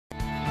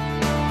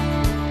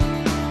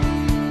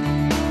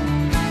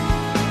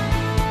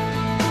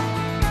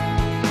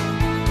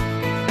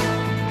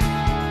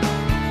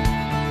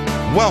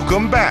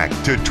Welcome back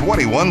to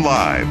 21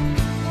 Live.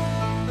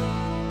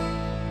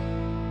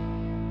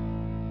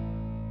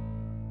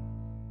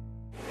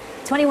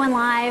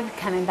 Live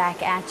coming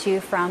back at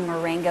you from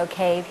Marengo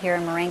Cave here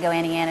in Marengo,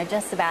 Indiana,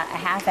 just about a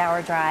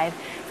half-hour drive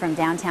from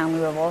downtown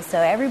Louisville. So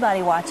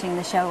everybody watching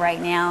the show right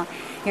now,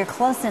 you're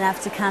close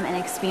enough to come and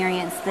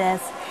experience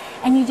this,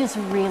 and you just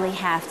really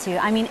have to.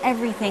 I mean,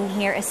 everything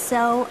here is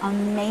so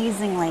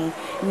amazingly,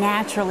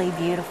 naturally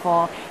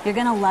beautiful. You're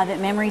going to love it.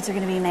 Memories are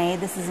going to be made.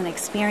 This is an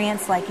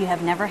experience like you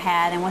have never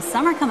had. And with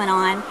summer coming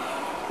on,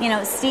 you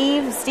know,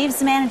 Steve's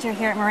the manager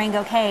here at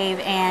Marengo Cave,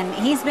 and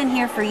he's been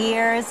here for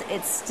years.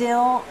 It's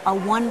still a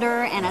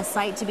wonder and a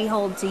sight to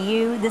behold to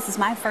you. This is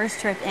my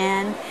first trip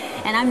in,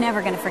 and I'm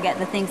never going to forget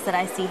the things that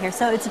I see here.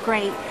 So it's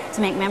great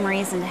to make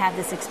memories and to have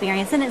this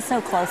experience, and it's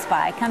so close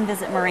by. Come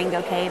visit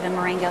Marengo Cave in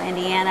Marengo,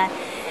 Indiana.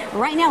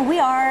 Right now we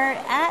are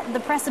at the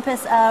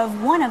precipice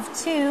of one of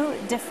two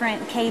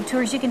different cave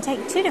tours. You can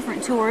take two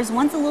different tours.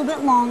 One's a little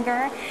bit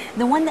longer.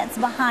 The one that's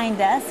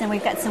behind us, and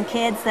we've got some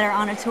kids that are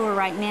on a tour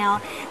right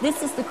now.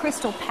 This is the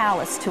Crystal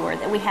Palace tour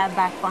that we have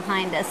back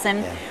behind us.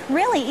 And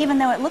really, even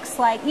though it looks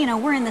like, you know,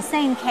 we're in the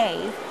same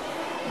cave,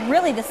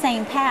 really the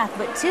same path,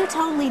 but two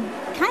totally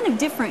kind of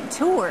different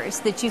tours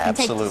that you can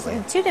take,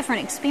 two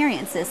different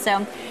experiences.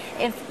 So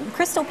if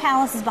Crystal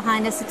Palace is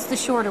behind us, it's the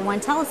shorter one.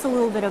 Tell us a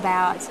little bit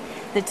about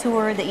the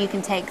tour that you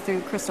can take through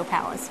Crystal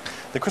Palace.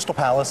 The Crystal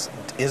Palace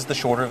is the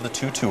shorter of the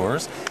two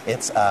tours.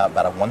 It's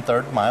about a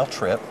 1/3 mile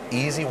trip,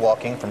 easy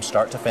walking from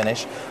start to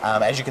finish.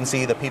 As you can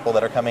see, the people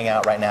that are coming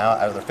out right now,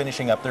 they're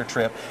finishing up their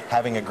trip,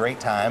 having a great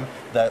time.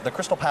 The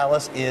Crystal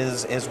Palace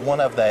is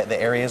one of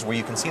the areas where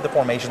you can see the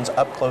formations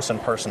up close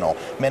and personal.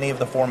 Many of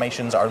the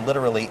formations are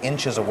literally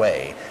inches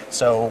away.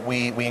 So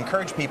we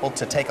encourage people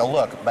to take a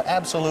look, but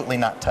absolutely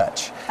not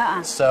touch.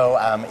 So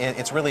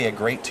it's really a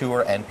great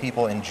tour, and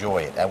people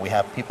enjoy it. We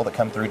have people that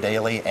come through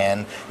daily,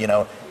 and you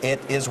know, it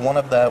is one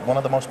of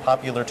the most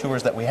popular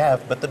tours that we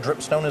have. But the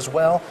Dripstone as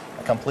well,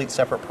 a complete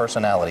separate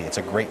personality. It's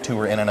a great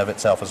tour in and of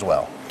itself as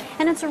well.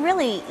 And it's a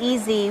really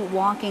easy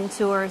walking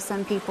tour.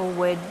 Some people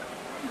would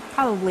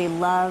probably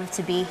love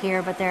to be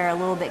here, but they're a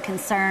little bit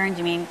concerned.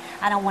 I mean,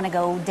 I don't want to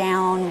go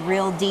down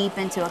real deep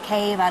into a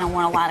cave. I don't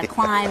want a lot of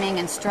climbing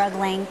and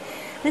struggling.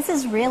 This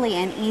is really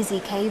an easy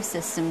cave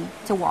system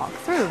to walk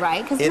through,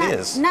 right? Because it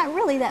is not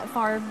really that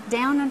far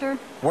down under.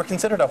 We're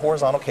considered a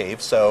horizontal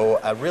cave, so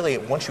really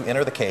once you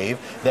enter the cave,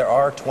 there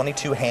are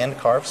 22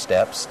 hand-carved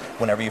steps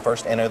whenever you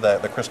first enter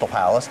the Crystal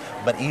Palace,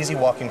 but easy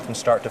walking from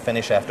start to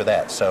finish after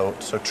that. So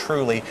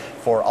truly,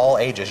 for all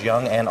ages,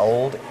 young and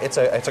old, it's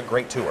a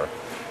great tour.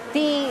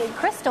 The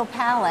Crystal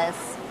Palace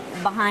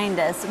behind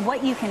us,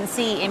 what you can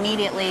see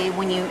immediately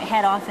when you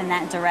head off in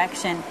that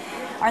direction,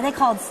 are they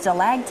called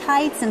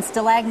stalactites and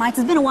stalagmites?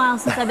 It's been a while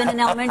since I've been in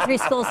elementary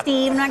school,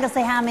 Steve. I'm not going to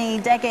say how many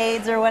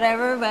decades or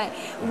whatever, but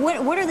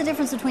what are the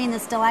difference between the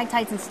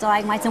stalactites and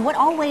stalagmites? And what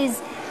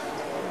always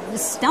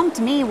stumped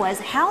me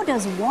was, how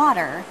does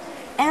water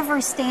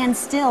ever stand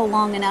still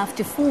long enough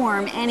to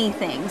form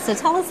anything? So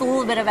tell us a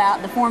little bit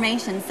about the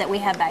formations that we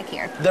have back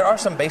here. There are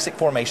some basic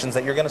formations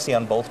that you're going to see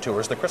on both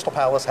tours. The Crystal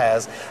Palace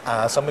has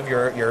some of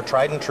your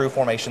tried and true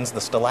formations,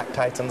 the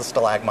stalactites and the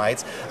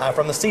stalagmites.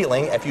 From the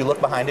ceiling, if you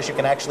look behind us, you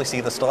can actually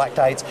see the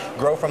stalactites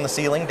grow from the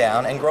ceiling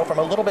down and grow from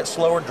a little bit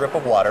slower drip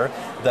of water.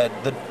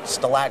 The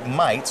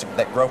stalagmites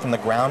that grow from the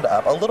ground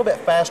up, a little bit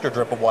faster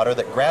drip of water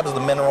that grabs the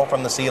mineral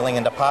from the ceiling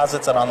and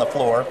deposits it on the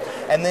floor.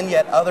 And then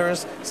yet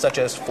others, such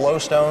as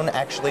flowstone,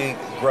 actually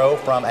grow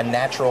from a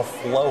natural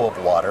flow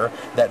of water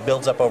that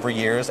builds up over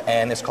years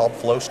and is called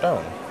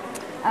flowstone.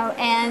 Oh,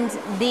 and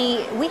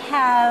we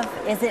have,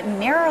 is it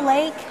Mirror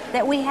Lake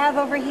that we have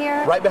over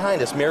here? Right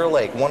behind us, Mirror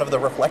Lake, one of the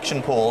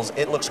reflection pools.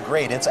 It looks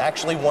great. It's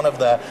actually one of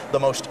the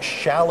most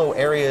shallow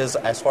areas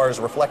as far as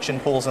reflection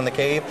pools in the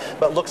cave,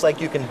 but looks like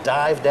you can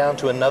dive down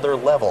to another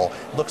level.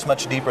 Looks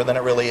much deeper than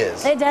it really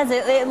is. It does.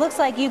 It looks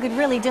like you could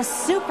really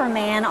just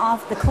Superman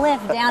off the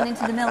cliff down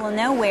into the middle of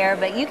nowhere,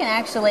 but you can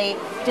actually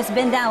just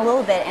bend down a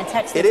little bit and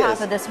touch the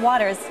top of this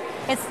water.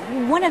 It's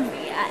one of,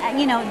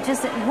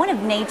 just one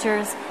of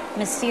nature's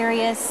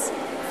mysterious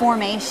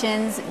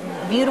formations,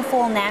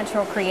 beautiful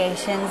natural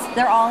creations.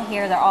 They're all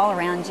here. They're all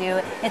around you.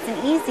 It's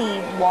an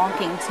easy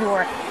walking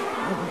tour,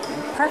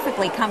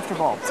 perfectly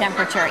comfortable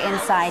temperature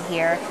inside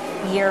here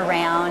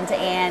year-round,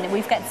 and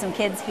we've got some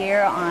kids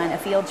here on a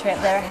field trip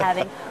that are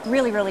having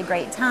really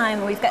great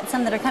time. We've got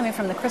some that are coming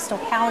from the Crystal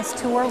Palace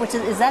tour, which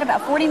is that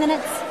about 40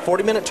 minutes?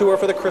 40-minute tour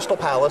for the Crystal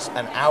Palace,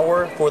 an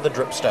hour for the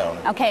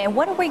Dripstone. Okay, and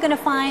what are we going to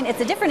find?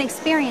 It's a different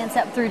experience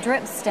up through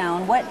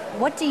Dripstone.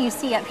 What do you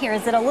see up here?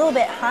 Is it a little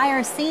bit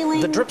higher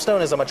ceiling? The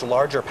Dripstone is a much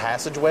larger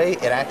passageway.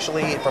 It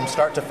actually, from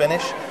start to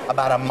finish,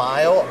 about a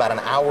mile, about an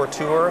hour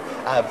tour,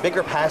 a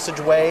bigger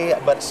passageway,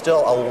 but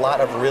still a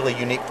lot of really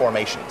unique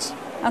formations.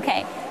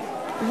 Okay.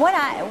 What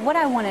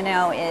I want to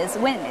know is,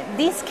 when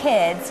these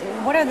kids,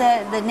 what are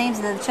the names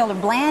of the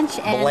children? Blanche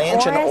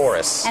and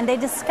Oris. And they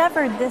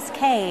discovered this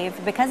cave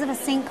because of a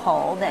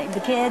sinkhole. The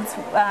kids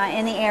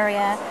in the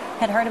area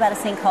had heard about a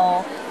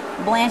sinkhole.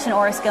 Blanche and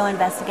Oris go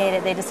investigate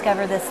it. They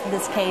discover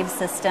this cave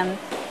system.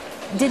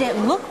 Did it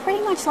look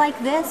pretty much like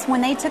this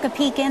when they took a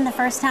peek in the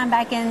first time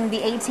back in the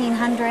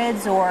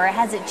 1800s, or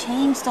has it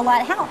changed a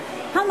lot?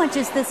 How much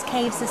is this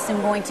cave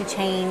system going to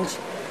change,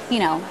 you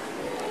know?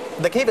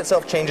 The cave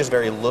itself changes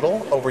very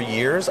little over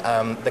years.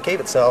 The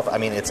cave itself, I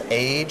mean, its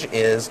age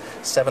is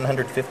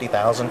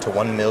 750,000 to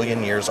 1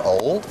 million years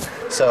old,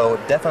 so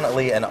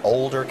definitely an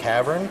older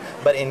cavern,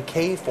 but in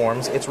cave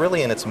forms, it's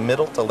really in its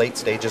middle to late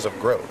stages of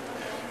growth.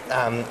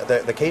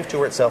 The cave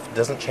tour itself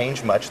doesn't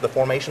change much. The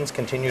formations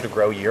continue to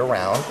grow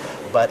year-round,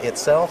 but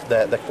itself,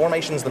 the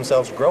formations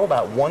themselves grow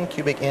about 1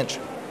 cubic inch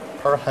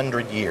per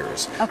 100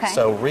 years. Okay.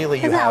 So really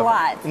you Isn't that have... a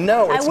lot?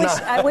 No, it's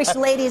not. I wish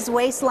ladies'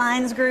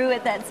 waistlines grew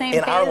at that same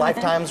In pace. our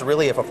lifetimes,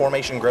 really, if a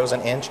formation grows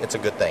an inch, it's a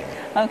good thing.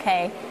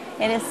 Okay.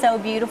 It is so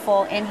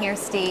beautiful in here,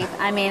 Steve.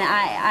 I mean,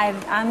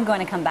 I'm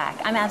going to come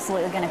back. I'm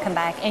absolutely going to come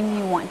back, and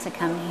you want to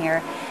come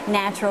here.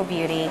 Natural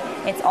beauty.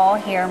 It's all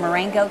here.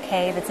 Marengo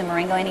Cave. It's in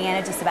Marengo,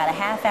 Indiana, just about a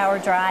half-hour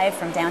drive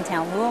from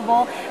downtown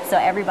Louisville, so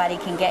everybody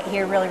can get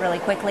here really, really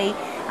quickly.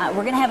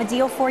 We're going to have a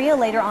deal for you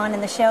later on in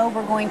the show.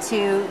 We're going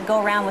to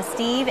go around with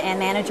Steve and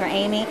manager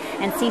Amy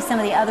and see some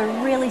of the other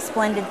really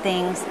splendid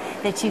things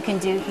that you can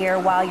do here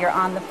while you're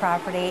on the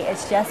property.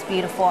 It's just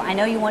beautiful. I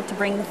know you want to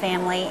bring the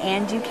family,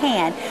 and you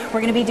can. We're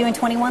going to be doing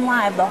 21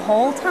 Live the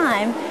whole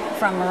time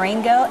from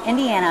Marengo,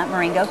 Indiana,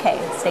 Marengo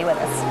Cave. Stay with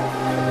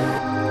us.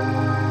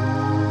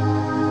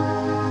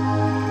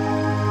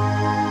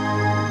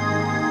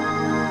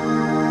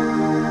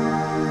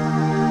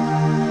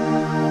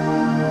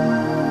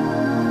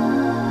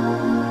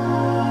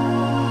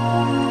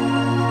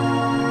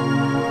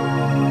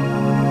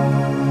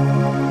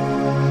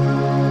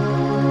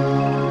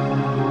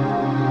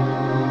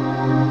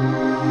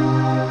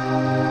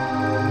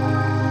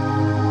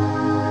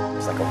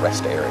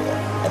 Rest area,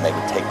 and they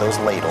would take those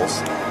ladles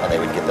and they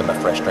would get them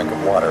a fresh drink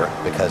of water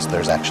because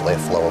there's actually a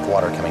flow of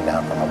water coming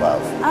down from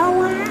above. Oh,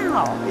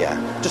 wow.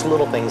 Yeah, just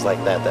little things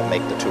like that that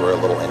make the tour a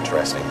little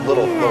interesting.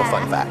 Little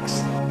fun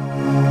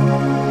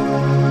facts.